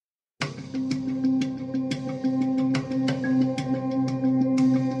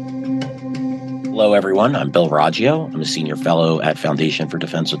Hello, everyone. I'm Bill Raggio. I'm a senior fellow at Foundation for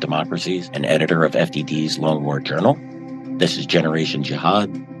Defense of Democracies and editor of FDD's Long War Journal. This is Generation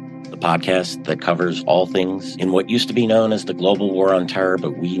Jihad, the podcast that covers all things in what used to be known as the global war on terror,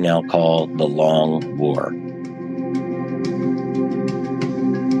 but we now call the Long War.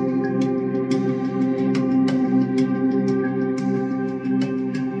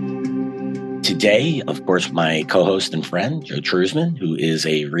 Today, of course, my co-host and friend, Joe Truzman, who is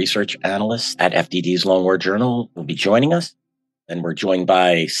a research analyst at FDD's Long War Journal, will be joining us. And we're joined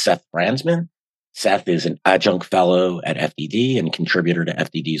by Seth Frantzman. Seth is an adjunct fellow at FDD and contributor to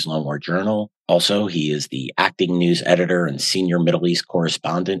FDD's Long War Journal. Also, he is the acting news editor and senior Middle East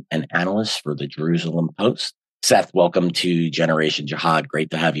correspondent and analyst for the Jerusalem Post. Seth, welcome to Generation Jihad.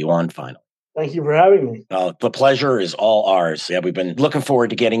 Great to have you on finally. Thank you for having me. The pleasure is all ours. Yeah, we've been looking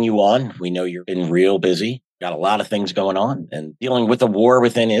forward to getting you on. We know you've been real busy, got a lot of things going on and dealing with the war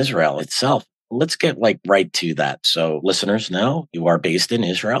within Israel itself. Let's get right to that. So listeners know you are based in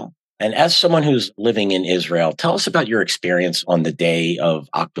Israel. And as someone who's living in Israel, tell us about your experience on the day of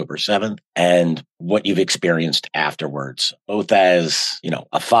October 7th and what you've experienced afterwards, both as,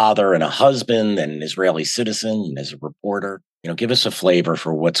 a father and a husband and an Israeli citizen and as a reporter. Give us a flavor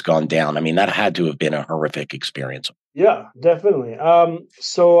for what's gone down. I mean, that had to have been a horrific experience. Yeah, definitely.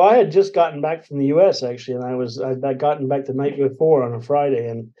 So I had just gotten back from the U.S. actually, and I'd gotten back the night before on a Friday,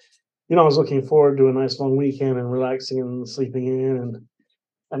 and I was looking forward to a nice long weekend and relaxing and sleeping in,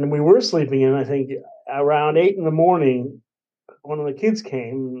 and we were sleeping in. I think around 8 in the morning, one of the kids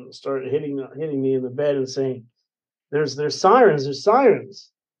came and started hitting me in the bed and saying, "There's sirens, there's sirens."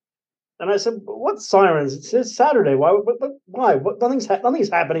 And I said, "What sirens? It's Saturday. Why? Why? Nothing's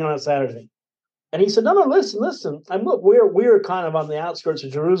happening on a Saturday." And he said, "No, listen. And look, we're kind of on the outskirts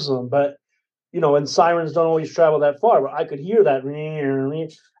of Jerusalem, but and sirens don't always travel that far. But I could hear that,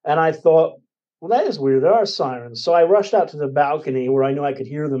 and I thought, well, that is weird. There are sirens." So I rushed out to the balcony where I knew I could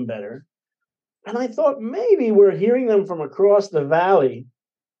hear them better, and I thought maybe we're hearing them from across the valley.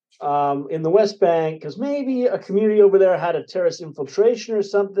 In the West Bank, because maybe a community over there had a terrorist infiltration or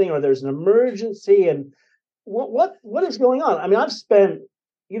something, or there's an emergency. And what is going on? I mean, I've spent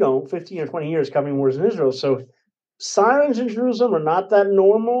 15 or 20 years covering wars in Israel, so sirens in Jerusalem are not that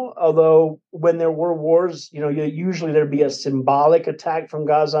normal. Although when there were wars, usually there'd be a symbolic attack from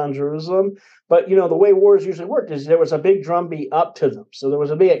Gaza on Jerusalem. But the way wars usually worked is there was a big drumbeat up to them, so there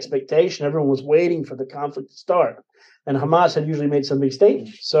was a big expectation. Everyone was waiting for the conflict to start. And Hamas had usually made some big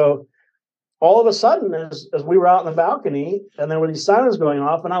statement. So all of a sudden, as we were out in the balcony, and there were these sirens going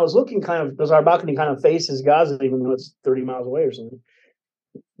off, and I was looking because our balcony kind of faces Gaza, even though it's 30 miles away or something.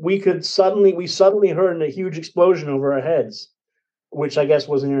 We suddenly heard a huge explosion over our heads, which I guess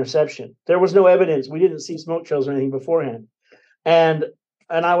was an interception. There was no evidence. We didn't see smoke trails or anything beforehand. And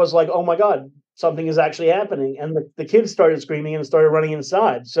I was like, oh my God, something is actually happening. And the kids started screaming and started running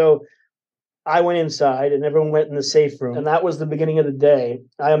inside. So I went inside and everyone went in the safe room. And that was the beginning of the day.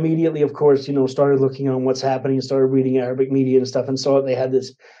 I immediately, of course, started looking on what's happening and started reading Arabic media and stuff and saw that they had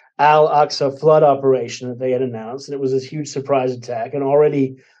this Al-Aqsa flood operation that they had announced. And it was this huge surprise attack. And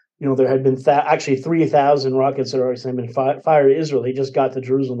already, there had been actually 3,000 rockets that had already been fired at Israel. They just got to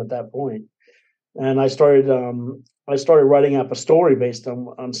Jerusalem at that point. And I started writing up a story based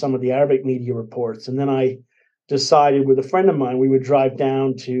on some of the Arabic media reports. And then I decided with a friend of mine, we would drive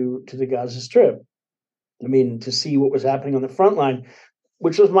down to the Gaza Strip. To see what was happening on the front line,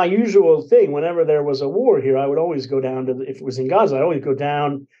 which was my usual thing. Whenever there was a war here, I would always go down if it was in Gaza, I'd always go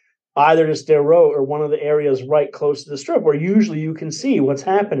down either to Sderot or one of the areas right close to the Strip, where usually you can see what's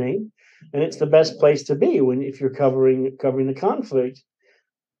happening. And it's the best place to be if you're covering the conflict.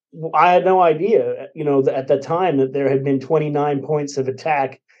 I had no idea, at that time that there had been 29 points of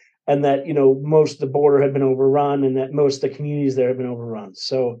attack, and that, most of the border had been overrun and that most of the communities there had been overrun.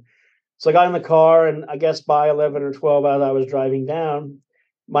 So I got in the car, and I guess by 11 or 12 as I was driving down,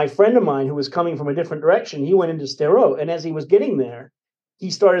 my friend of mine who was coming from a different direction, he went into Sderot. And as he was getting there, he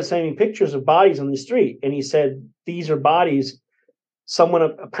started sending pictures of bodies on the street. And he said, these are bodies.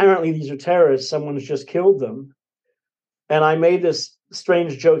 Apparently these are terrorists. Someone has just killed them. And I made this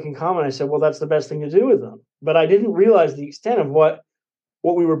strange joking comment. I said, well, that's the best thing to do with them. But I didn't realize the extent of what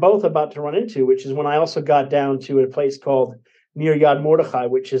we were both about to run into, which is when I also got down to a place called near Yad Mordechai,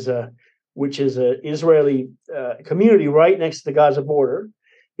 which is a Israeli community right next to the Gaza border.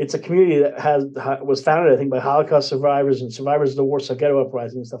 It's a community that was founded, I think, by Holocaust survivors and survivors of the Warsaw Ghetto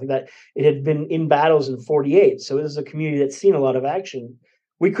Uprising and stuff like that. It had been in battles in 1948, so this is a community that's seen a lot of action.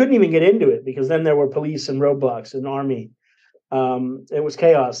 We couldn't even get into it because then there were police and roadblocks and army. It was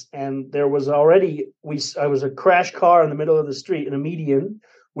chaos, and there was already I was a crash car in the middle of the street in a median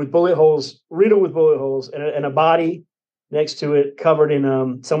with bullet holes, riddled with bullet holes, and a body next to it covered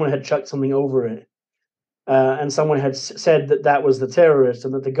in someone had chucked something over it. And someone had said that that was the terrorist,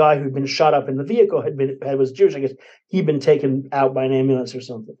 and that the guy who'd been shot up in the vehicle was Jewish. I guess he'd been taken out by an ambulance or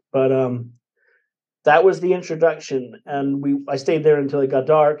something. But that was the introduction, and I stayed there until it got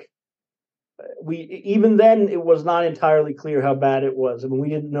dark. Even then, it was not entirely clear how bad it was. I mean, we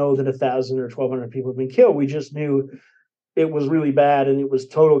didn't know that 1,000 or 1,200 people had been killed. We just knew it was really bad, and it was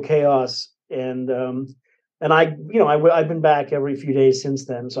total chaos. And I've been back every few days since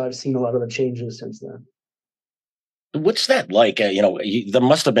then, so I've seen a lot of the changes since then. What's that like? There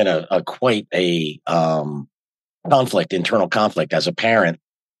must have been a quite a conflict, internal conflict. As a parent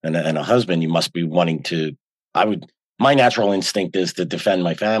and a husband, you must be wanting to. My natural instinct is to defend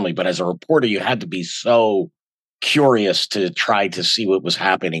my family, but as a reporter, you had to be so curious to try to see what was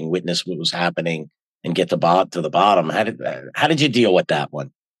happening, witness what was happening, and get to the bottom. How did you deal with that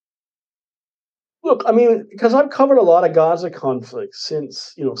one? Look, I mean, because I've covered a lot of Gaza conflicts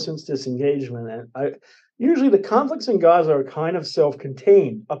since this engagement, and usually the conflicts in Gaza are kind of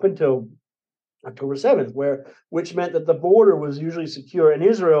self-contained up until October 7th, which meant that the border was usually secure, and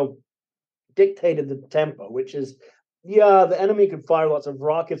Israel dictated the tempo, which is, the enemy could fire lots of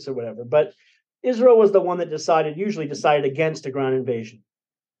rockets or whatever, but Israel was the one that usually decided against a ground invasion.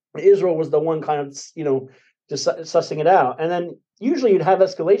 Israel was the one kind of, sussing it out. And then usually you'd have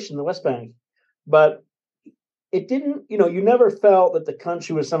escalation in the West Bank, but it didn't, you never felt that the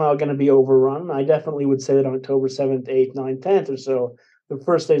country was somehow going to be overrun. I definitely would say that on October 7th, 8th, 9th, 10th or so, the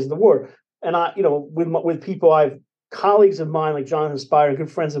first days of the war. And with people colleagues of mine like Jonathan Spire,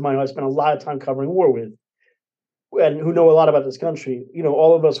 good friends of mine who I spent a lot of time covering war with, and who know a lot about this country,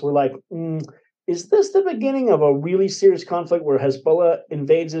 all of us were like, is this the beginning of a really serious conflict where Hezbollah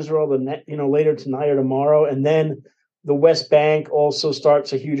invades Israel later tonight or tomorrow, and then the West Bank also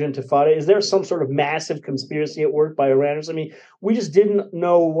starts a huge intifada? Is there some sort of massive conspiracy at work by Iranians? I mean, we just didn't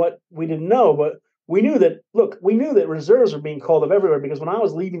know what we didn't know, but we knew that reserves were being called up everywhere, because when I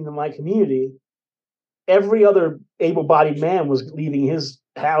was leaving my community, every other able-bodied man was leaving his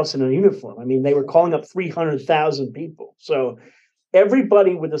house in a uniform. I mean, they were calling up 300,000 people. So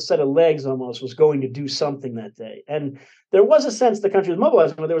everybody with a set of legs almost was going to do something that day. And there was a sense the country was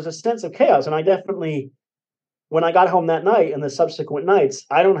mobilizing, but there was a sense of chaos. And I definitely, when I got home that night and the subsequent nights,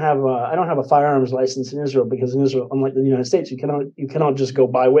 I don't have a firearms license in Israel, because in Israel, unlike the United States, you cannot just go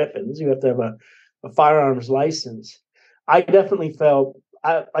buy weapons. You have to have a firearms license. I definitely felt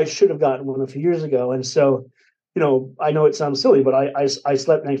I should have gotten one a few years ago, and so, I know it sounds silly, but I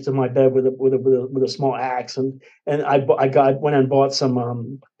slept next to my bed with a small axe, and I went and bought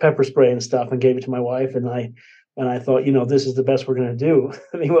some pepper spray and stuff and gave it to my wife, and I thought, this is the best we're going to do.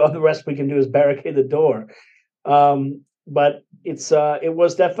 I mean, well, the rest we can do is barricade the door. But it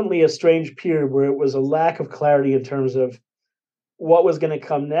was definitely a strange period where it was a lack of clarity in terms of what was going to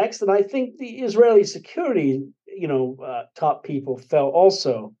come next, and I think the Israeli security top people felt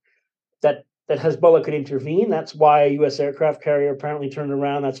also that Hezbollah could intervene. That's why a U.S. aircraft carrier apparently turned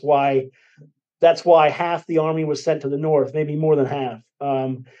around. That's why half the army was sent to the north, maybe more than half.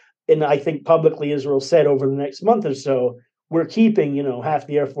 And I think publicly Israel said over the next month or so, we're keeping half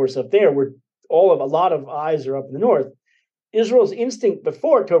the Air Force up there. A lot of eyes are up in the north. Israel's instinct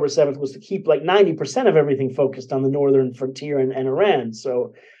before October 7th was to keep like 90% of everything focused on the northern frontier and Iran.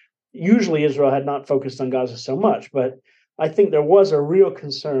 So usually Israel had not focused on Gaza so much, but I think there was a real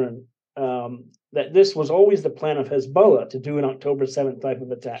concern that this was always the plan of Hezbollah to do an October 7th type of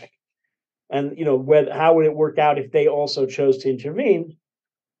attack. And, how would it work out if they also chose to intervene?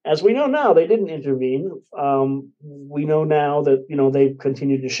 As we know now, they didn't intervene. We know now that, they've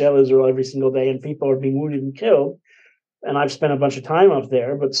continued to shell Israel every single day, and people are being wounded and killed. And I've spent a bunch of time up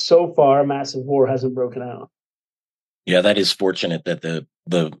there, but so far, massive war hasn't broken out. Yeah, that is fortunate that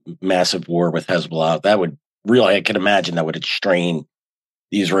the massive war with Hezbollah, that would really, I can imagine that would strain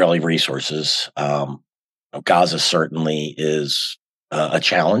the Israeli resources. Gaza certainly is a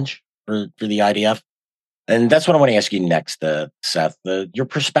challenge for the IDF. And that's what I want to ask you next, Seth. Your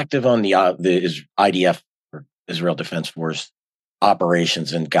perspective on the IDF, or Israel Defense Force,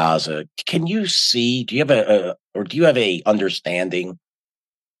 operations in Gaza. Can you see? Do you have a understanding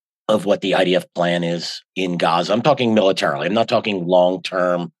of what the IDF plan is in Gaza? I'm talking militarily. I'm not talking long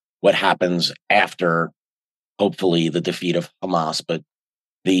term. What happens after, hopefully, the defeat of Hamas, but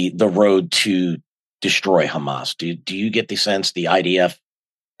the road to destroy Hamas. Do you get the sense the IDF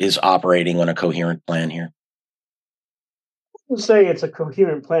is operating on a coherent plan here? I would say it's a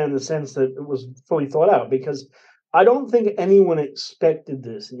coherent plan in the sense that it was fully thought out, because I don't think anyone expected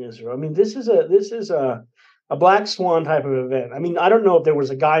this in Israel. I mean, this is a a black swan type of event. I mean, I don't know if there was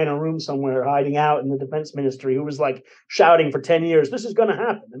a guy in a room somewhere hiding out in the defense ministry who was like shouting for 10 years, this is going to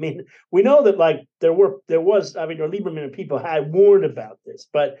happen. I mean, we know that like there was, I mean, Lieberman and people had warned about this,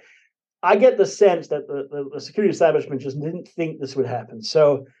 but I get the sense that the security establishment just didn't think this would happen.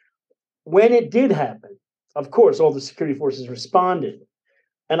 So when it did happen, of course, all the security forces responded.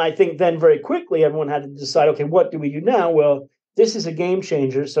 And I think then very quickly, everyone had to decide, okay, what do we do now? Well, this is a game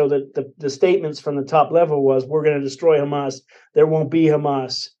changer. So that the statements from the top level was, we're going to destroy Hamas. There won't be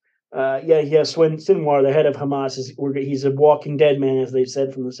Hamas. Sinwar, the head of Hamas, he's a walking dead man, as they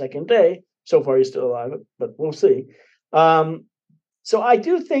said from the second day. So far, he's still alive, but we'll see. So I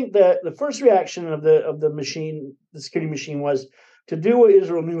do think that the first reaction of the machine, the security machine, was to do what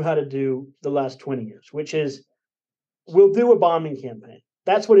Israel knew how to do the last 20 years, which is we'll do a bombing campaign.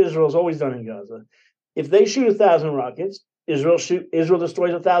 That's what Israel's always done in Gaza. If they shoot 1,000 rockets, Israel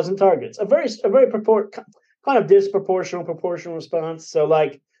destroys 1,000 targets. A very kind of proportional response. So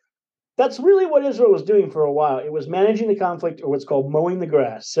like that's really what Israel was doing for a while. It was managing the conflict, or what's called mowing the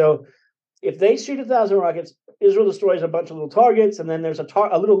grass. So if they shoot 1,000 rockets, Israel destroys a bunch of little targets, and then there's a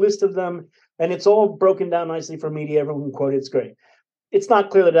little list of them, and it's all broken down nicely for media. Everyone can quote it. It's great. It's not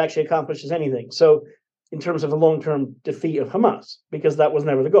clear that it actually accomplishes anything. So in terms of a long-term defeat of Hamas, because that was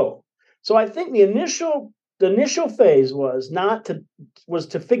never the goal. So I think the initial phase was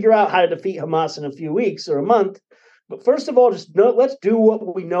to figure out how to defeat Hamas in a few weeks or a month. But first of all, let's do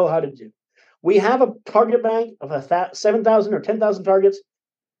what we know how to do. We have a target bank of 7,000 or 10,000 targets.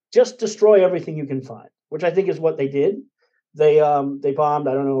 Just destroy everything you can find, which I think is what they did. They bombed,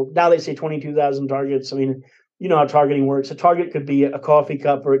 I don't know, now they say 22,000 targets. I mean, you know how targeting works. A target could be a coffee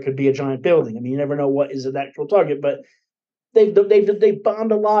cup, or it could be a giant building. I mean, you never know what is an actual target, but they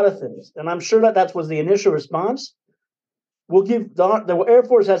bombed a lot of things. And I'm sure that was the initial response. We'll give the Air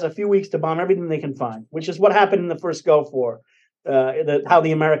Force has a few weeks to bomb everything they can find, which is what happened in the first Gulf War, how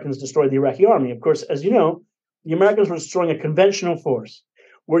the Americans destroyed the Iraqi army. Of course, as you know, the Americans were destroying a conventional force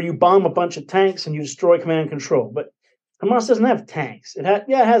where you bomb a bunch of tanks and you destroy command and control. But Hamas doesn't have tanks. It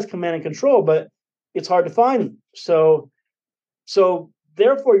has command and control, but it's hard to find them. So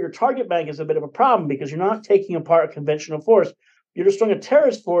therefore, your target bank is a bit of a problem, because you're not taking apart a conventional force. You're destroying a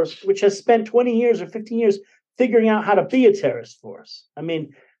terrorist force which has spent 20 years or 15 years figuring out how to be a terrorist force. I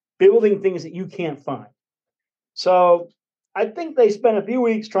mean, building things that you can't find. So I think they spent a few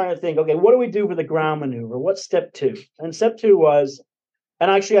weeks trying to think, okay, what do we do for the ground maneuver? What's step two? And step two was,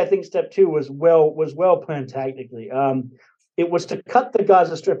 and actually I think step two was well planned tactically. It was to cut the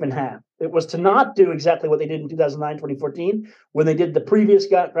Gaza Strip in half. It was to not do exactly what they did in 2009, 2014, when they did the previous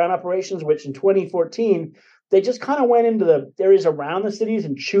ground operations, which in 2014, they just kind of went into the areas around the cities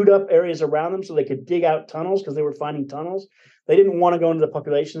and chewed up areas around them so they could dig out tunnels, because they were finding tunnels. They didn't want to go into the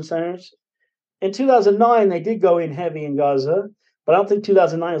population centers. In 2009, they did go in heavy in Gaza, but I don't think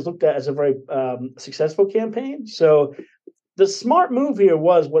 2009 is looked at as a very successful campaign. So the smart move here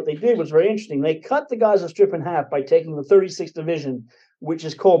was, what they did was very interesting. They cut the Gaza Strip in half by taking the 36th Division, which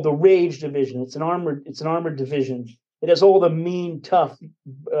is called the Rage Division. It's an armored division. It has all the mean, tough,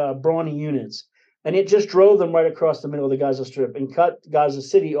 brawny units. And it just drove them right across the middle of the Gaza Strip and cut Gaza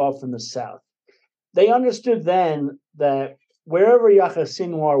City off from the south. They understood then that wherever Yahya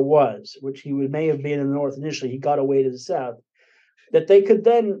Sinwar was, which he may have been in the north initially, he got away to the south, that they could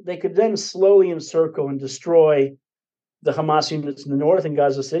then slowly encircle and destroy the Hamas units in the north in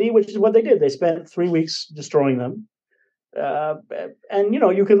Gaza City, which is what they did. They spent 3 weeks destroying them. And, you know,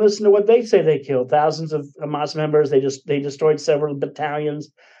 you can listen to what they say they killed. Thousands of Hamas members. They destroyed several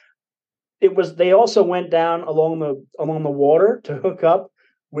battalions. They also went down along the water to hook up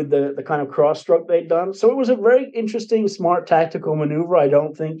with the kind of cross stroke they'd done. So it was a very interesting, smart tactical maneuver. I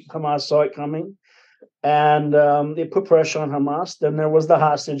don't think Hamas saw it coming. And it put pressure on Hamas. Then there was the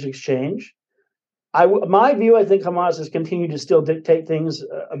hostage exchange. My view, I think Hamas has continued to still dictate things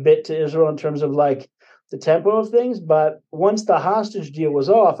a bit to Israel in terms of like the tempo of things. But once the hostage deal was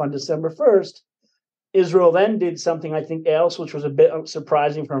off on December 1st, Israel then did something I think else, which was a bit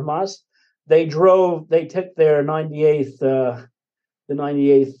surprising for Hamas. They took their 98th, the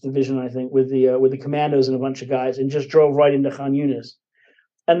 98th Division, I think, with the commandos and a bunch of guys, and just drove right into Khan Yunis.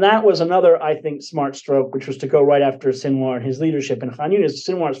 And that was another, I think, smart stroke, which was to go right after Sinwar and his leadership in Khan Yunis.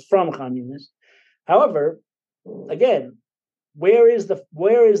 Sinwar is from Khan Yunis. However, again, where is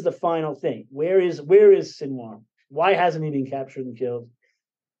the final thing? Where is Sinwar? Why hasn't he been captured and killed?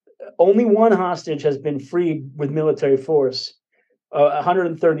 Only one hostage has been freed with military force.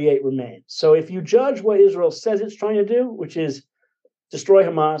 138 remain. So if you judge what Israel says it's trying to do, which is destroy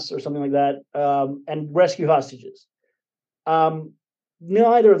Hamas or something like that, and rescue hostages,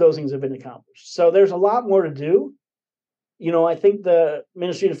 neither of those things have been accomplished. So there's a lot more to do. I think the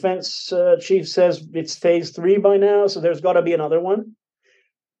Ministry of Defense chief says it's phase 3 by now, so there's got to be another one.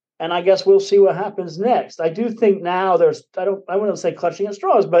 And I guess we'll see what happens next. I do think now I wouldn't say clutching at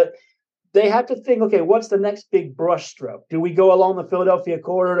straws, but they have to think, okay, what's the next big brushstroke? Do we go along the Philadelphia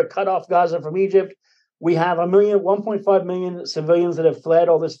corridor to cut off Gaza from Egypt? We have 1.5 million civilians that have fled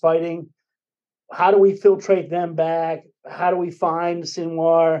all this fighting. How do we filtrate them back? How do we find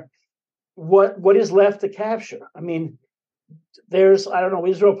Sinwar? What is left to capture? I mean,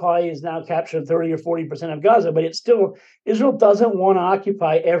 Israel probably has now captured 30 or 40% of Gaza, but Israel doesn't want to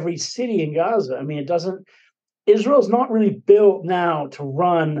occupy every city in Gaza. I mean, Israel's not really built now to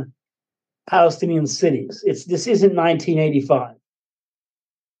run Palestinian cities. This isn't 1985.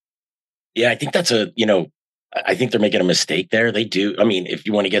 Yeah, I think I think they're making a mistake there. They do. I mean, if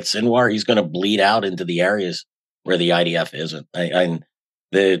you want to get Sinwar, he's going to bleed out into the areas where the IDF isn't. If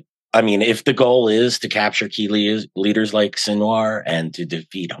the goal is to capture key leaders like Sinwar and to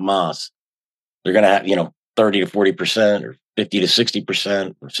defeat Hamas, they're going to have, 30 to 40% or 50 to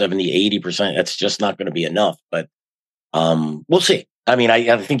 60% or 70, 80%. That's just not going to be enough. But we'll see. I mean,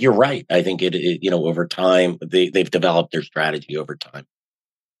 I think you're right. I think over time, they've developed their strategy over time.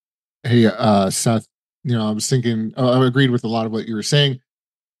 Hey, Seth, I was thinking, I agreed with a lot of what you were saying.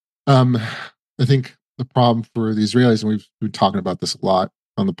 I think the problem for the Israelis, and we've been talking about this a lot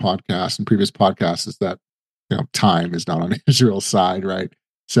on the podcast and previous podcasts, is that time is not on Israel's side, right?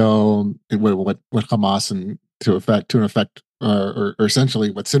 So what Hamas and to an effect, or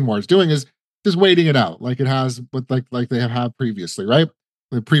essentially what Sinwar is doing is just waiting it out, like it has, like they have had previously, right?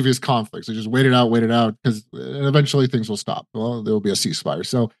 The previous conflicts, they just wait it out, because eventually things will stop. Well, there will be a ceasefire.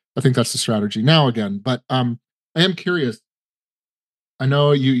 So I think that's the strategy now again. But I am curious. I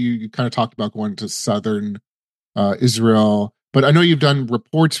know you kind of talked about going to southern Israel, but I know you've done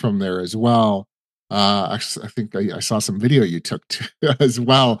reports from there as well. I think I saw some video you took as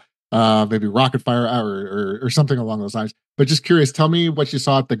well, maybe rocket fire or something along those lines. But just curious, tell me what you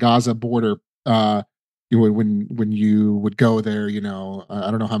saw at the Gaza border when you would go there. I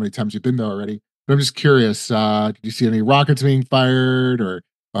don't know how many times you've been there already, but I'm just curious. Did you see any rockets being fired, or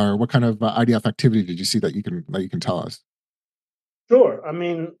what kind of IDF activity did you see that you can tell us? Sure. I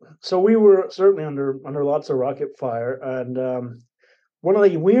mean, so we were certainly under lots of rocket fire, and one of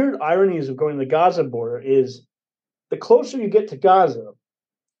the weird ironies of going to the Gaza border is the closer you get to Gaza,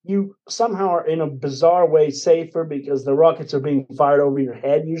 you somehow are in a bizarre way safer because the rockets are being fired over your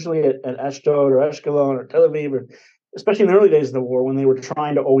head, usually at Ashdod or Ashkelon or Tel Aviv, or especially in the early days of the war when they were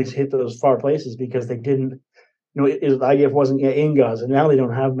trying to always hit those far places because they didn't, the IDF wasn't yet in Gaza. Now they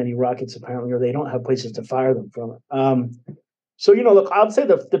don't have many rockets apparently, or they don't have places to fire them from it. So, look, I'd say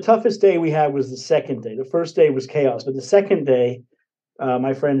the toughest day we had was the second day. The first day was chaos, but the second day,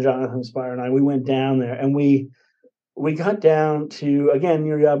 my friend Jonathan Spire and I, we went down there, and we got down to, again,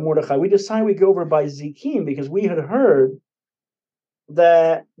 near Yad Mordechai. We decided we'd go over by Zikim because we had heard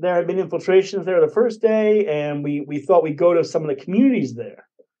that there had been infiltrations there the first day, and we thought we'd go to some of the communities there.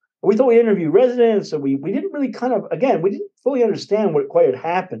 We thought we'd interview residents, so we didn't really we didn't fully understand what quite had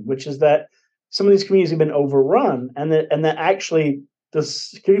happened, which is that some of these communities had been overrun, and that actually the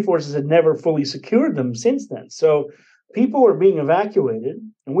security forces had never fully secured them since then. So people were being evacuated,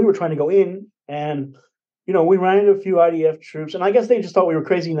 and we were trying to go in, and we ran into a few IDF troops, and I guess they just thought we were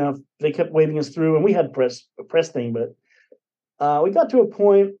crazy enough. They kept waving us through, and we had a press thing, but we got to a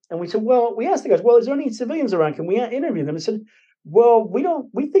point, and we said, we asked the guys, is there any civilians around? Can we interview them? They said,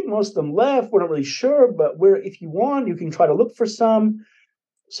 we think most of them left. We're not really sure, but if you want, you can try to look for some.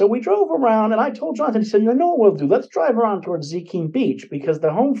 So we drove around, and I told Jonathan, he said, what we'll do? Let's drive around towards Zikim Beach because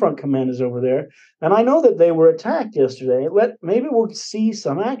the Home Front Command is over there. And I know that they were attacked yesterday. Maybe we'll see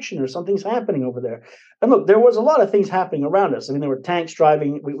some action or something's happening over there. And look, there was a lot of things happening around us. I mean, there were tanks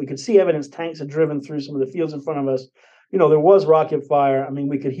driving. We could see evidence tanks had driven through some of the fields in front of us. There was rocket fire. I mean,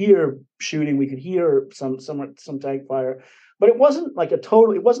 we could hear shooting. We could hear some tank fire. But it wasn't like it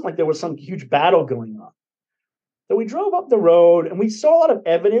wasn't like there was some huge battle going on. So we drove up the road, and we saw a lot of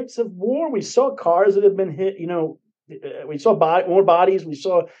evidence of war. We saw cars that had been hit. We saw more bodies. We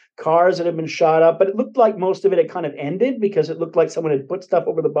saw cars that had been shot up. But it looked like most of it had kind of ended because it looked like someone had put stuff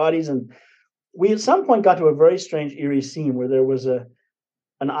over the bodies. And we at some point got to a very strange, eerie scene where there was an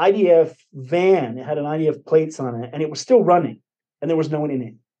IDF van. It had an IDF plates on it, and it was still running, and there was no one in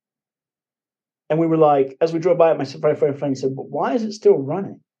it. And we were like, as we drove by it, my friend said, "But why is it still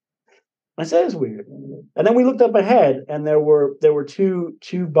running?" I said, "It's weird." And then we looked up ahead, and there were two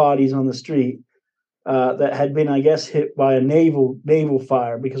bodies on the street that had been, I guess, hit by a naval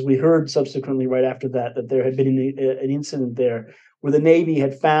fire, because we heard subsequently right after that there had been an incident there where the Navy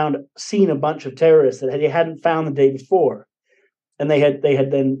had seen a bunch of terrorists that they hadn't found the day before, and they had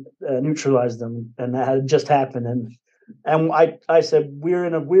then neutralized them, and that had just happened. And I said,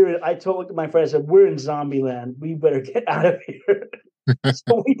 I told my friend, I said, we're in zombie land. We better get out of here.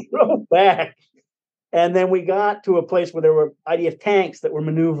 So we drove back, and then we got to a place where there were IDF tanks that were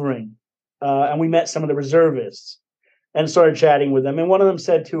maneuvering, and we met some of the reservists and started chatting with them. And one of them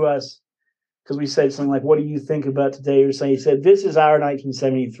said to us, because we said something like, "What do you think about today?" Or something. He said, "This is our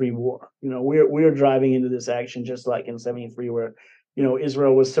 1973 war. We're driving into this action just like in '73, where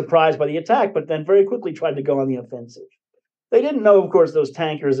Israel was surprised by the attack, but then very quickly tried to go on the offensive." They didn't know, of course, those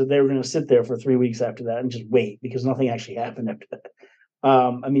tankers, that they were going to sit there for 3 weeks after that and just wait, because nothing actually happened after that.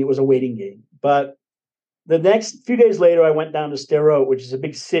 It was a waiting game. But the next few days later, I went down to Sderot, which is a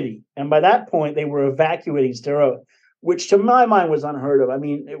big city. And by that point, they were evacuating Sderot, which to my mind was unheard of. I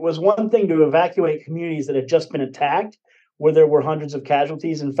mean, it was one thing to evacuate communities that had just been attacked, where there were hundreds of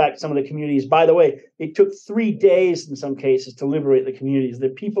casualties. In fact, some of the communities, by the way, it took 3 days in some cases to liberate the communities. The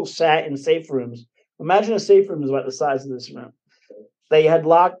people sat in safe rooms. Imagine a safe room is about the size of this room. They had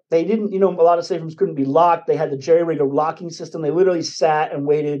locked, they didn't, a lot of safe rooms couldn't be locked. They had the jerry-rigged locking system. They literally sat and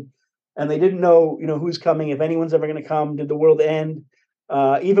waited, and they didn't know, who's coming, if anyone's ever going to come. Did the world end?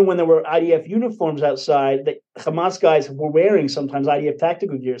 Even when there were IDF uniforms outside, the Hamas guys were wearing sometimes IDF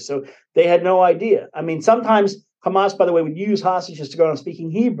tactical gear. So they had no idea. I mean, sometimes Hamas, by the way, would use hostages to go around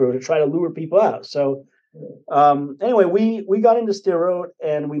speaking Hebrew to try to lure people out. So anyway, we got into Sderot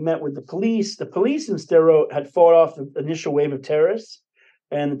and we met with the police. The police in Sderot had fought off the initial wave of terrorists,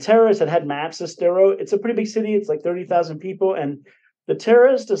 and the terrorists had maps of Sderot. It's a pretty big city. It's like 30,000 people. And the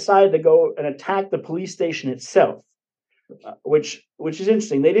terrorists decided to go and attack the police station itself, which is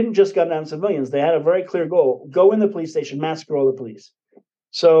interesting. They didn't just gun down civilians. They had a very clear goal: go in the police station, massacre all the police.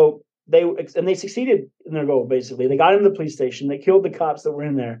 So they succeeded in their goal. Basically, they got into the police station. They killed the cops that were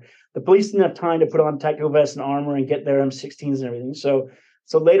in there. The police didn't have time to put on tactical vests and armor and get their M16s and everything. So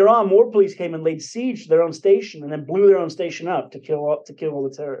later on, more police came and laid siege to their own station and then blew their own station up to kill all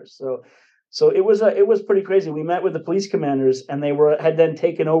the terrorists. So it was pretty crazy. We met with the police commanders, and they had then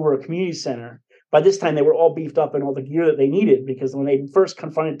taken over a community center. By this time, they were all beefed up in all the gear that they needed, because when they first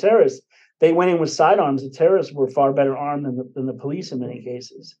confronted terrorists, they went in with sidearms. The terrorists were far better armed than the police in many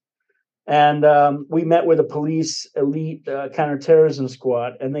cases. And we met with a police elite counterterrorism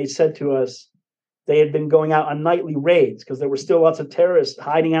squad, and they said to us they had been going out on nightly raids because there were still lots of terrorists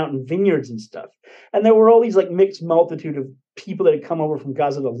hiding out in vineyards and stuff. And there were all these mixed multitude of people that had come over from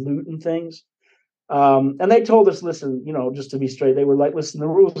Gaza to loot and things. And they told us, listen, just to be straight, they were like, listen, the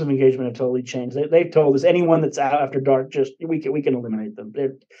rules of engagement have totally changed. They've told us anyone that's out after dark, we can eliminate them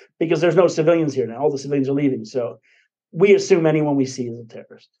because there's no civilians here now. All the civilians are leaving. So we assume anyone we see is a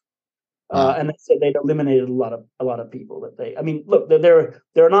terrorist. And they said they'd eliminated a lot of people that they. I mean, look,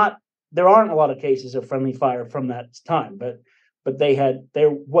 there aren't a lot of cases of friendly fire from that time, but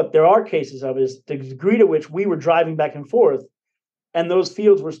what there are cases of is the degree to which we were driving back and forth, and those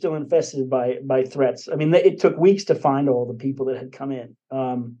fields were still infested by threats. I mean, it took weeks to find all the people that had come in.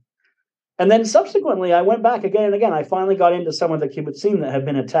 And then subsequently, I went back again and again. I finally got into some of the kibbutzim that had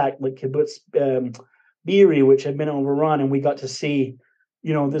been attacked, like kibbutz Be'eri, which had been overrun, and we got to see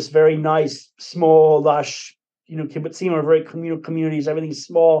this very nice, small, lush, kibbutzim are very communal communities. Everything's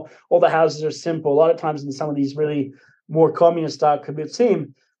small. All the houses are simple. A lot of times in some of these really more communist style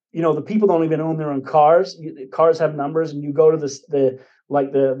kibbutzim, the people don't even own their own cars. Cars have numbers, and you go to the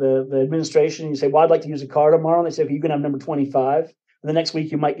administration and you say, well, I'd like to use a car tomorrow. And they say, okay, you can have number 25. And the next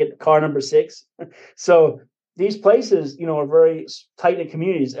week you might get car number 6. So these places, are very tight-knit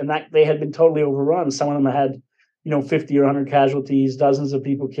communities, and that they had been totally overrun. Some of them had 50 or 100 casualties, dozens of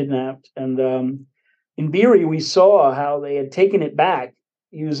people kidnapped. And in Be'eri, we saw how they had taken it back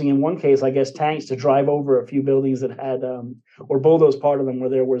using, in one case, I guess, tanks to drive over a few buildings that had, or bulldoze part of them where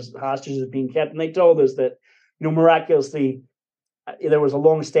there was hostages being kept. And they told us that, miraculously, there was a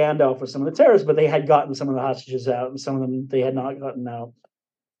long standoff with some of the terrorists, but they had gotten some of the hostages out, and some of them they had not gotten out.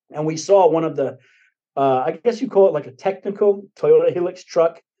 And we saw one of the, I guess you call it like a technical Toyota Hilux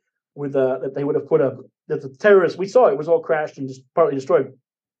truck with that they would have put that the terrorists, we saw it was all crashed and just partly destroyed.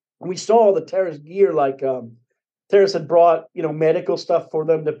 And we saw all the terrorist gear, like terrorists had brought, medical stuff for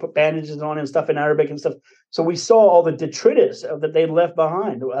them to put bandages on and stuff in Arabic and stuff. So we saw all the detritus that they'd left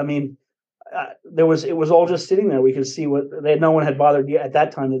behind. I mean, it was all just sitting there. We could see no one had bothered at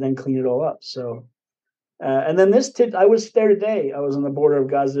that time to then clean it all up. So, and then I was there today. I was on the border of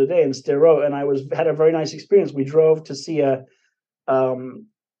Gaza today in Sderot, and had a very nice experience. We drove to see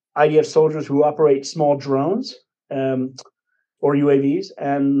IDF soldiers who operate small drones. or UAVs.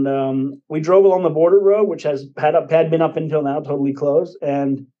 And we drove along the border road, which had been up until now totally closed.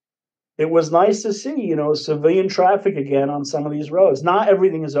 And it was nice to see, civilian traffic again on some of these roads. Not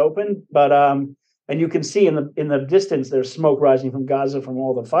everything is open, but and you can see in the distance there's smoke rising from Gaza from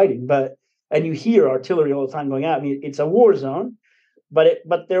all the fighting. And you hear artillery all the time going out. I mean, it's a war zone, but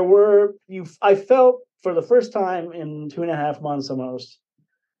I felt for the first time in 2.5 months almost,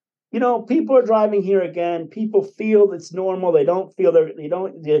 people are driving here again. People feel it's normal. They don't feel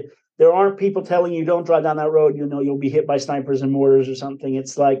there aren't people telling you don't drive down that road. You'll be hit by snipers and mortars or something.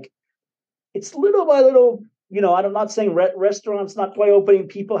 It's like, it's little by little, I'm not saying restaurants not quite opening.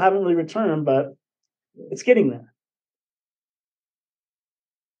 People haven't really returned, but it's getting there.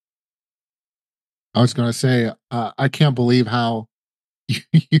 I was going to say, I can't believe how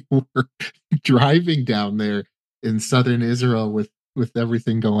you were driving down there in southern Israel with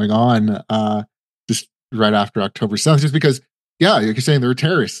everything going on, just right after October 7th, just because, yeah, you're saying there are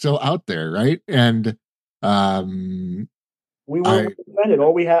terrorists still out there, right? And we weren't defended.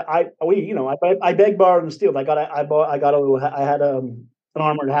 All we had, I begged, borrowed, and stealed. I got an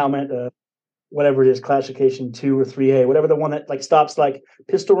armored helmet, whatever it is, classification 2 or 3A, whatever, the one that like stops like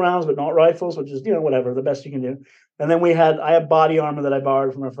pistol rounds but not rifles, which is whatever, the best you can do. And then I have body armor that I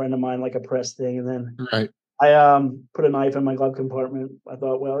borrowed from a friend of mine, like a press thing. And then I put a knife in my glove compartment. I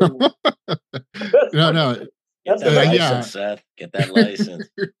thought, well, no. Get that license, Seth. Get that license.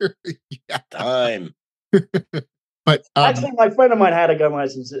 Time. But actually, my friend of mine had a gun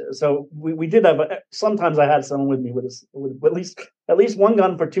license, so we did have. Sometimes I had someone with me with at least one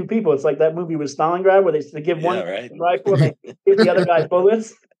gun for 2 people. It's like that movie with Stalingrad where they give one rifle and they give the other guy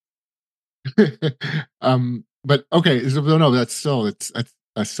bullets. But okay, so no, that's still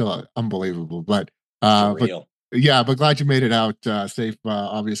still unbelievable. But but glad you made it out safely,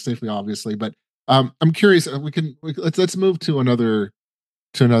 obviously. But I'm curious. Let's move to another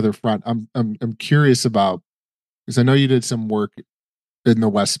front. I'm curious about, because I know you did some work in the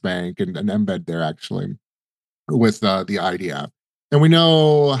West Bank and an embed there actually with the IDF, and we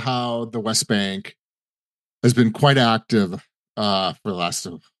know how the West Bank has been quite active for the last,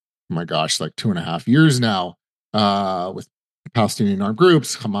 oh my gosh, like 2.5 years now, with Palestinian armed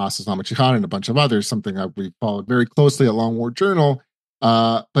groups, Hamas, Islamic Jihad, and a bunch of others. Something that we followed very closely at Long War Journal.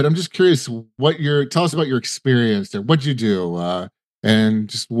 But I'm just curious, tell us about your experience there. What'd you do? And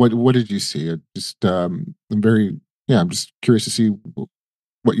just what did you see? I'm just curious to see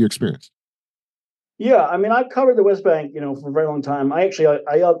what you experienced. Yeah, I mean, I've covered the West Bank, for a very long time. I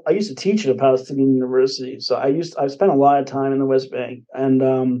used to teach at a Palestinian university, so I've spent a lot of time in the West Bank, and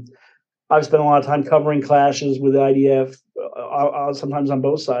I've spent a lot of time covering clashes with the IDF, sometimes on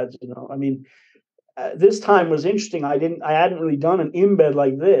both sides. I mean, this time was interesting. I hadn't really done an embed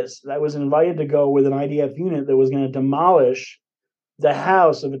like this. I was invited to go with an IDF unit that was going to demolish the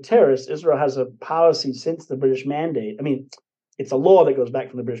house of a terrorist. Israel has a policy since the British Mandate. I mean, it's a law that goes back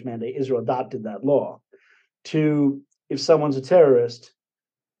from the British Mandate. Israel adopted that law if someone's a terrorist,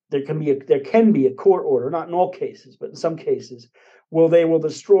 there can be a court order, not in all cases, but in some cases, they will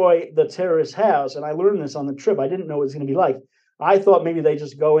destroy the terrorist house. And I learned this on the trip. I didn't know what it was going to be like. I thought maybe they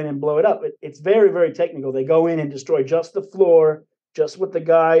just go in and blow it up. It's very, very technical. They go in and destroy just the floor, just with the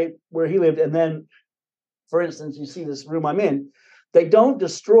guy where he lived. And then, for instance, you see this room I'm in. They don't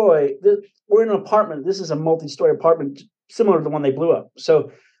destroy. We're in an apartment. This is a multi-story apartment similar to the one they blew up.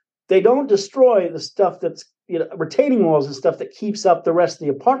 So they don't destroy the stuff that's retaining walls and stuff that keeps up the rest of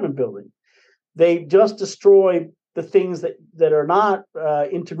the apartment building. They just destroy the things that are not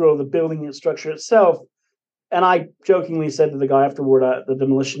integral to the building and structure itself. And I jokingly said to the guy afterward, the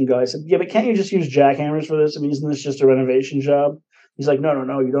demolition guy, I said, "Yeah, but can't you just use jackhammers for this? I mean, isn't this just a renovation job?" He's like, no,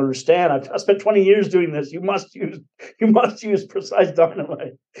 you don't understand. I've spent 20 years doing this. You must use precise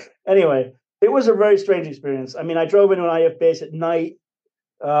dynamite. Anyway, it was a very strange experience. I mean, I drove into an IDF base at night,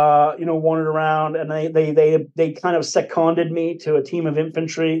 wandered around, and they kind of seconded me to a team of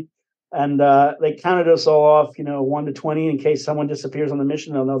infantry, and they counted us all off, 1 to 20 in case someone disappears on the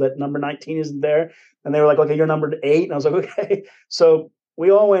mission. They'll know that number 19 isn't there. And they were like, "Okay, you're number 8." And I was like, "Okay." So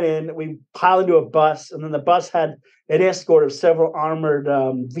we all went in, we piled into a bus, and then the bus had an escort of several armored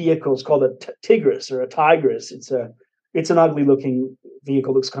vehicles called a Tigris or a Tigris. It's an ugly looking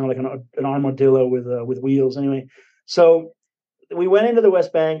vehicle. Looks kind of like an armadillo with wheels. Anyway, so we went into the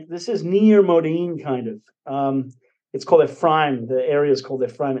West Bank. This is near Modi'in, kind of. It's called Ephraim. The area is called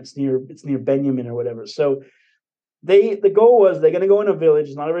Ephraim. It's near Benjamin or whatever. So the goal was they're going to go in a village.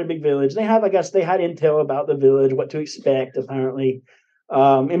 It's not a very big village. They had intel about the village, what to expect. Apparently,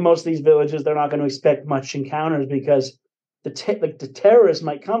 in most of these villages, they're not going to expect much encounters because the terrorists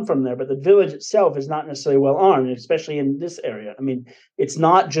might come from there, but the village itself is not necessarily well armed, especially in this area. I mean, it's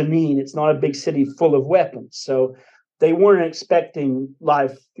not Jenin, it's not a big city full of weapons, so they weren't expecting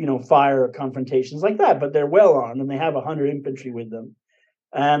live, fire confrontations like that. But they're well armed, and they have 100 infantry with them.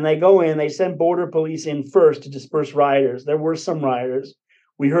 And they go in, they send border police in first to disperse rioters. There were some rioters.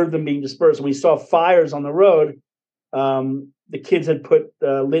 We heard them being dispersed. We saw fires on the road. The kids had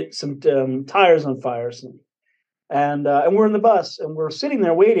lit some tires on fire. And we're in the bus, and we're sitting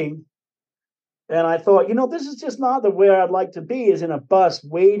there waiting. And I thought, this is just not the way I'd like to be, is in a bus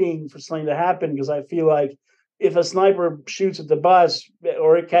waiting for something to happen, because I feel like if a sniper shoots at the bus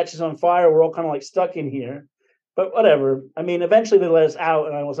or it catches on fire, we're all kind of like stuck in here. But whatever. I mean, eventually they let us out,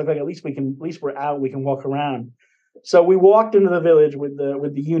 and I was like, at least we're out. We can walk around. So we walked into the village with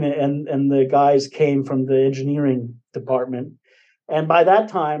the unit, and the guys came from the engineering department. And by that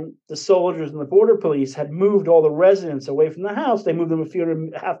time, the soldiers and the border police had moved all the residents away from the house. They moved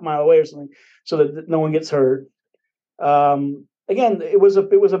them half mile away or something, so that no one gets hurt. Again, it was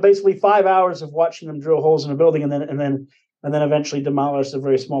basically 5 hours of watching them drill holes in a building, and then eventually demolish a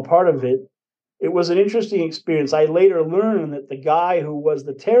very small part of it. It was an interesting experience. I later learned that the guy who was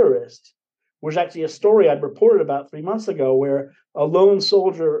the terrorist was actually a story I'd reported about 3 months ago, where a lone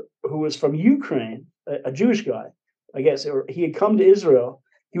soldier who was from Ukraine, a Jewish guy, I guess, he had come to Israel.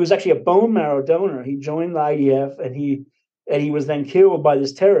 He was actually a bone marrow donor. He joined the IDF, and he was then killed by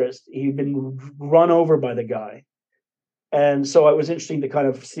this terrorist. He'd been run over by the guy. And so it was interesting to kind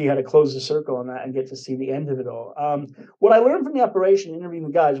of see how to close the circle on that and get to see the end of it all. What I learned from the operation, interviewing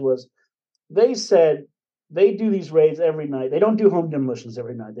the guys, was they said they do these raids every night. They don't do home demolitions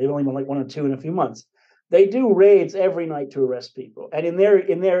every night. They've only done like one or two in a few months. They do raids every night to arrest people. And in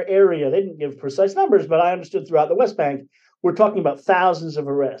their area, they didn't give precise numbers, but I understood throughout the West Bank, we're talking about thousands of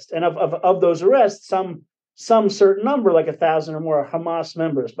arrests. And of those arrests, some certain number, like 1,000 or more, are Hamas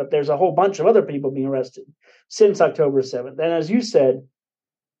members. But there's a whole bunch of other people being arrested since October 7th. And as you said,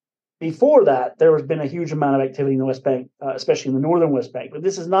 before that, there has been a huge amount of activity in the West Bank, especially in the northern West Bank. But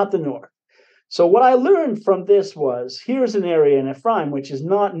this is not the north. So what I learned from this was, here's an area in Ephraim, which is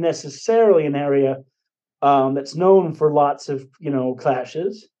not necessarily an area that's known for lots of,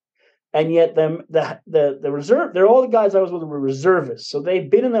 clashes. And yet the reserve, they're all the guys I was with were reservists. So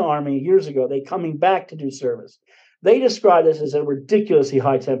they've been in the army years ago. They're coming back to do service. They describe this as a ridiculously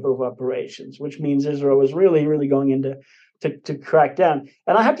high tempo of operations, which means Israel was really, really going into to crack down.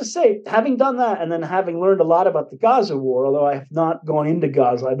 And I have to say, having done that, and then having learned a lot about the Gaza war, although I have not gone into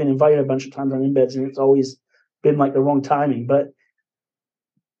Gaza, I've been invited a bunch of times on embeds, and it's always been like the wrong timing. But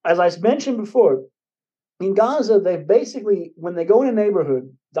as I mentioned before, in Gaza, they've basically, when they go in a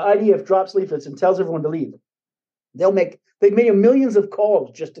neighborhood, the IDF drops leaflets and tells everyone to leave. They've made millions of calls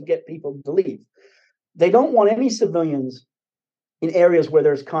just to get people to leave. They don't want any civilians in areas where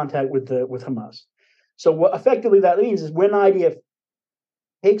there's contact with Hamas. So what effectively that means is when IDF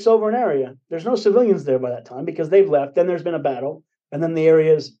takes over an area, there's no civilians there by that time because they've left. Then there's been a battle, and then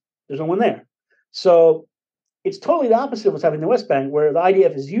there's no one there. So it's totally the opposite of what's happening in the West Bank, where the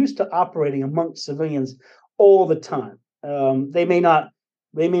IDF is used to operating amongst civilians all the time. They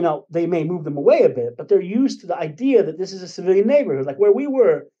may move them away a bit, but they're used to the idea that this is a civilian neighborhood, like where we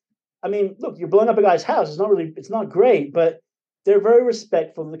were. I mean, look, you're blowing up a guy's house. It's not great, but they're very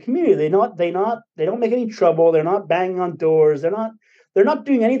respectful of the community. They don't make any trouble. They're not banging on doors. They're not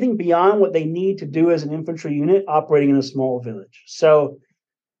doing anything beyond what they need to do as an infantry unit operating in a small village. So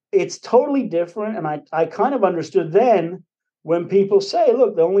it's totally different. And I kind of understood then when people say,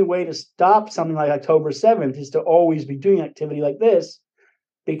 look, the only way to stop something like October 7th is to always be doing activity like this,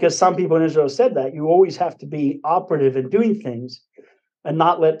 because some people in Israel said that you always have to be operative and doing things and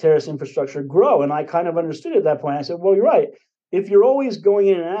not let terrorist infrastructure grow. And I kind of understood at that point. I said, well, you're right. If you're always going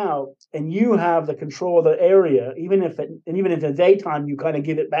in and out and you have the control of the area, even if in the daytime you kind of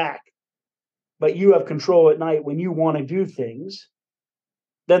give it back, but you have control at night when you want to do things,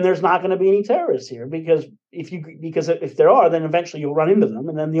 then there's not going to be any terrorists here, because if there are, then eventually you'll run into them,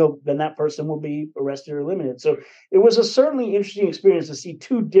 and then that person will be arrested or eliminated. So it was a certainly interesting experience to see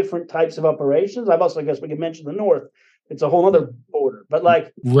two different types of operations. I guess we could mention the North. It's a whole other border, but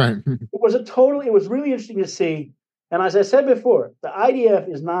right. It was really interesting to see. And as I said before, the IDF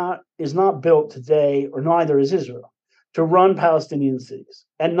is not built today, or neither is Israel, to run Palestinian cities,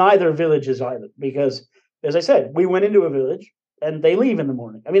 and neither villages either. Because, as I said, we went into a village and they leave in the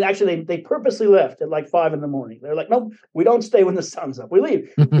morning. I mean, actually, they purposely left at like 5 a.m. They're like, no, we don't stay when the sun's up. We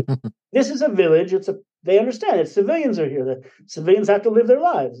leave. This is a village. They understand it. Civilians are here. The civilians have to live their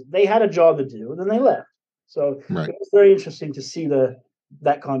lives. They had a job to do, and then they left. So It was very interesting to see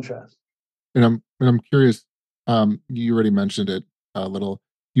that contrast. And I'm curious. You already mentioned it a little.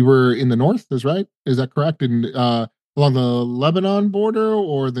 You were in the north, is right? Is that correct? In along the Lebanon border,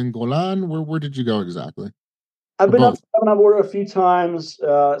 or then Golan? Where did you go exactly? I've Or been up both? to Lebanon border a few times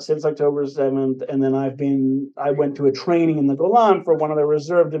since October 7th, and then I went to a training in the Golan for one of the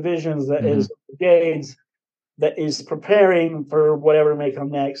reserve divisions that Hmm. is brigades that is preparing for whatever may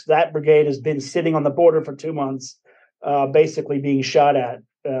come next. That brigade has been sitting on the border for 2 months, basically being shot at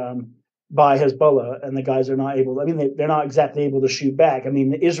by Hezbollah, and the guys are not able. I mean, they're not exactly able to shoot back. I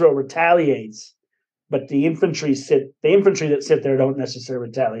mean, Israel retaliates, but the infantry that sit there don't necessarily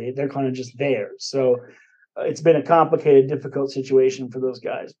retaliate. They're kind of just there. So it's been a complicated, difficult situation for those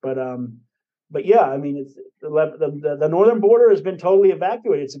guys. But yeah, I mean, it's the northern border has been totally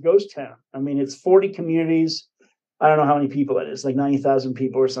evacuated. It's a ghost town. I mean, it's 40 communities. I don't know how many people it is, like 90,000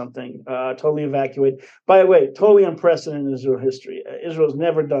 people or something, totally evacuated. By the way, totally unprecedented in Israel history. Israel's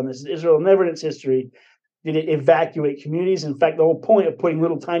never done this. Israel never in its history did it evacuate communities. In fact, the whole point of putting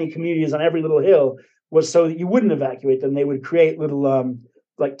little tiny communities on every little hill was so that you wouldn't evacuate them. They would create little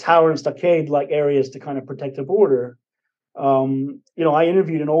like tower and stockade like areas to kind of protect the border. I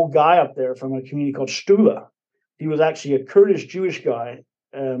interviewed an old guy up there from a community called Stula. He was actually a Kurdish Jewish guy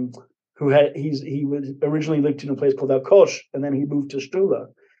he was originally lived in a place called Al Kosh, and then he moved to Stula.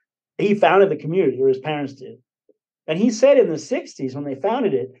 He founded the community, or his parents did. And he said in the 60s when they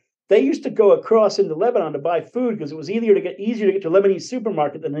founded it, they used to go across into Lebanon to buy food because it was easier to get to a Lebanese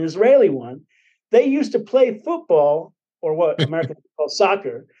supermarket than an Israeli one. They used to play football, or what Americans call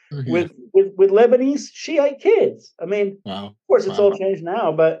soccer, Yeah. with Lebanese Shiite kids. I mean, Wow. of course, it's Wow. all changed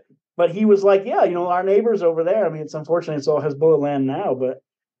now, but he was like, yeah, our neighbors over there. I mean, it's unfortunately it's all Hezbollah land now, but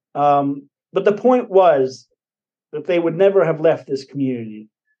the point was that they would never have left this community.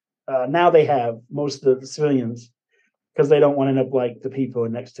 Now they have, most of the civilians, because they don't want to end up like the people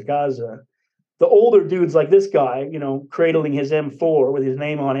next to Gaza. The older dudes like this guy, cradling his M4 with his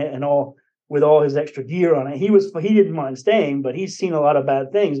name on it and all, with all his extra gear on it. He didn't mind staying, but he's seen a lot of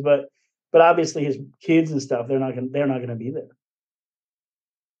bad things. But obviously his kids and stuff, they're not going to be there.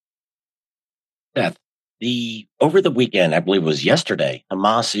 Beth, over the weekend, I believe it was yesterday,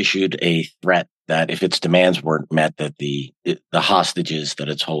 Hamas issued a threat that if its demands weren't met, that the hostages that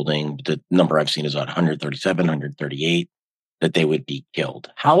it's holding, the number I've seen is about 137, 138, that they would be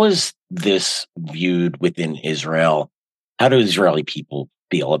killed. How is this viewed within Israel? How do Israeli people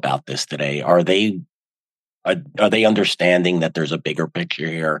feel about this today? Are they understanding that there's a bigger picture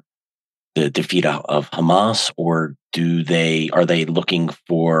here, the defeat of Hamas, or are they looking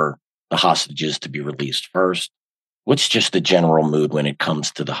for the hostages to be released first? What's just the general mood when it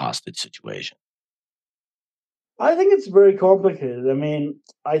comes to the hostage situation? I think it's very complicated. I mean,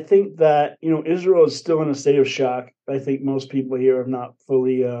 I think that Israel is still in a state of shock. I think most people here have not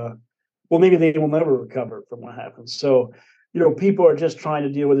fully. Well, maybe they will never recover from what happens. So, people are just trying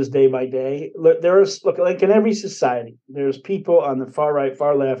to deal with this day by day. Look, like in every society, there's people on the far right,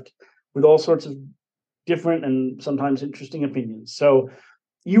 far left, with all sorts of different and sometimes interesting opinions. So,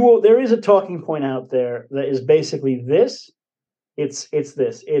 there is a talking point out there that is basically this. It's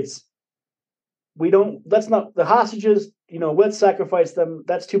this. Let's not, the hostages, let's sacrifice them.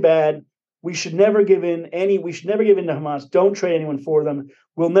 That's too bad. We should never give in to Hamas. Don't trade anyone for them.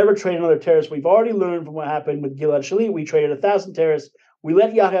 We'll never trade another terrorist. We've already learned from what happened with Gilad Shalit. We traded 1,000 terrorists. We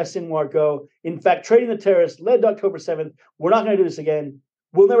let Yahya Sinwar go. In fact, trading the terrorists led to October 7th. We're not going to do this again.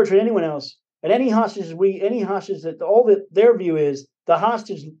 We'll never trade anyone else. And any hostages that their view is the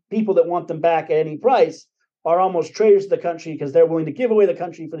hostage people that want them back at any price are almost traitors to the country because they're willing to give away the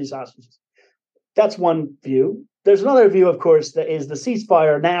country for these hostages. That's one view. There's another view, of course, that is the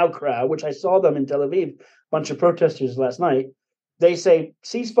ceasefire now crowd, which I saw them in Tel Aviv, a bunch of protesters last night. They say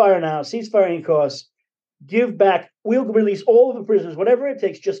ceasefire now, ceasefire any cost, give back. We'll release all of the prisoners, whatever it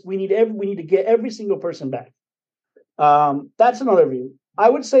takes. Just we need to get every single person back. That's another view. I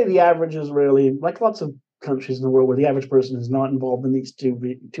would say the average Israeli, like lots of countries in the world where the average person is not involved in these two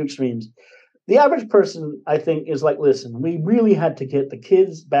extremes. The average person, I think, is like, listen, we really had to get the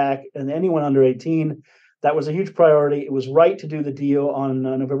kids back and anyone under 18. That was a huge priority. It was right to do the deal on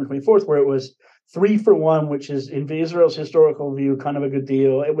November 24th, where it was 3-for-1, which is, in Israel's historical view, kind of a good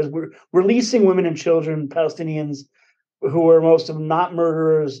deal. It was releasing women and children, Palestinians, who are most of them not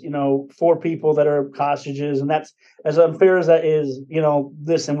murderers, for people that are hostages. And that's, as unfair as that is,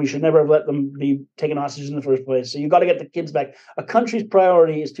 listen, we should never have let them be taken hostage in the first place. So you got to get the kids back. A country's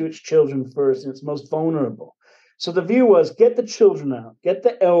priority is to its children first, and its most vulnerable. So the view was get the children out, get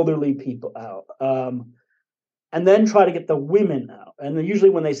the elderly people out, and then try to get the women out. And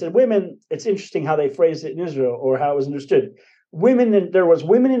usually when they said women, it's interesting how they phrased it in Israel or how it was understood. women, and there was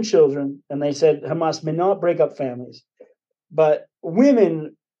women and children, and they said Hamas may not break up families, but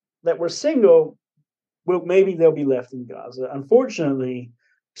women that were single, well, maybe they'll be left in Gaza. Unfortunately,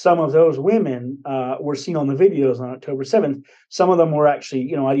 some of those women were seen on the videos on October 7th. Some of them were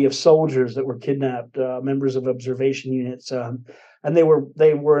actually, IDF soldiers that were kidnapped, members of observation units, and they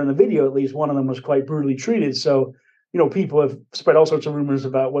were in the video. At least one of them was quite brutally treated. So, people have spread all sorts of rumors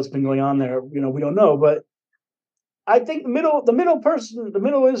about what's been going on there. We don't know, but I think the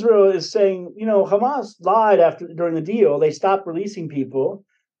middle Israel is saying, Hamas lied during the deal. They stopped releasing people,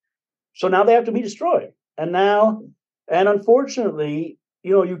 so now they have to be destroyed. And unfortunately,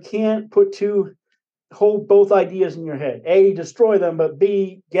 you can't hold both ideas in your head. A, destroy them, but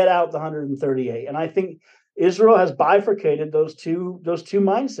B, get out the 138. And I think Israel has bifurcated those two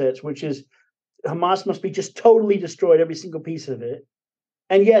mindsets, which is Hamas must be just totally destroyed, every single piece of it.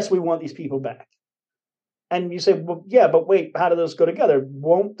 And yes, we want these people back. And you say, well, yeah, but wait, how do those go together?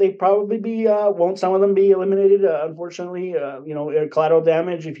 Won't they probably be? Won't some of them be eliminated? Unfortunately, collateral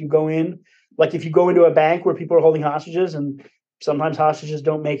damage. If you go into a bank where people are holding hostages, and sometimes hostages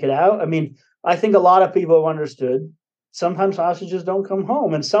don't make it out. I mean, I think a lot of people have understood. Sometimes hostages don't come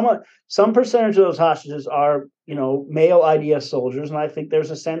home, and some percentage of those hostages are, male IDF soldiers, and I think there's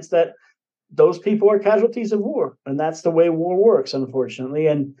a sense that those people are casualties of war, and that's the way war works, unfortunately,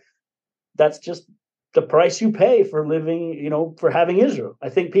 and that's just the price you pay for living, for having Israel. I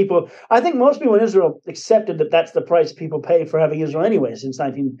think most people in Israel accepted that that's the price people pay for having Israel anyway, since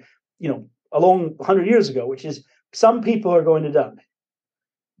a long 100 years ago, which is some people are going to die.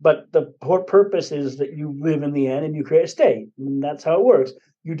 But the purpose is that you live in the end and you create a state. And that's how it works.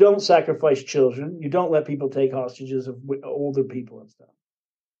 You don't sacrifice children. You don't let people take hostages of older people and stuff.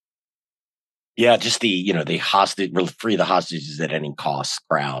 Yeah, just the hostage, free the hostages at any cost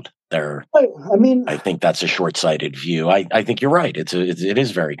crowd. I think that's a short-sighted view. I think you're right. It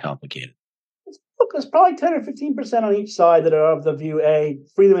is very complicated. Look, there's probably 10 or 15% on each side that are of the view, A,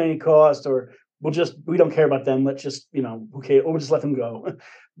 free them at any cost, or we don't care about them. Let's just, okay, we'll just let them go.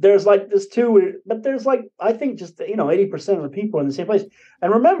 There's this too, but there's I think just, 80% of the people in the same place.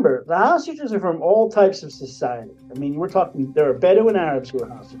 And remember, the hostages are from all types of society. I mean, we're talking, there are Bedouin Arabs who are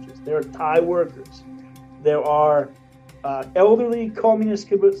hostages. There are Thai workers. There are elderly communist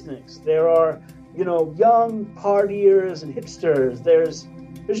kibbutzniks. There are, young partiers and hipsters. There's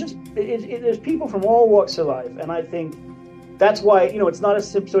people from all walks of life. And I think that's why, it's not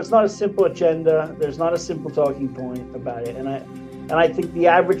a simple agenda. There's not a simple talking point about it. And I think the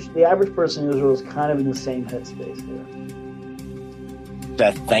average person in Israel is kind of in the same headspace there.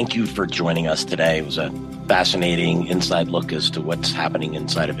 Seth, thank you for joining us today. It was a fascinating inside look as to what's happening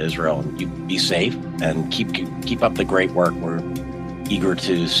inside of Israel. And you be safe and keep up the great work. We're eager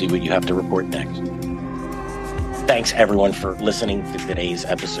to see what you have to report next. Thanks, everyone, for listening to today's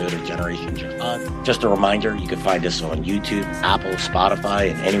episode of Generation Jihad. Just a reminder, you can find us on YouTube, Apple,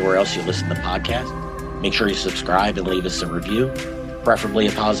 Spotify, and anywhere else you listen to podcasts. Make sure you subscribe and leave us a review, preferably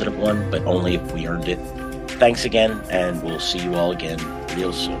a positive one, but only if we earned it. Thanks again, and we'll see you all again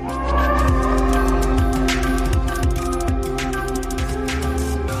real soon.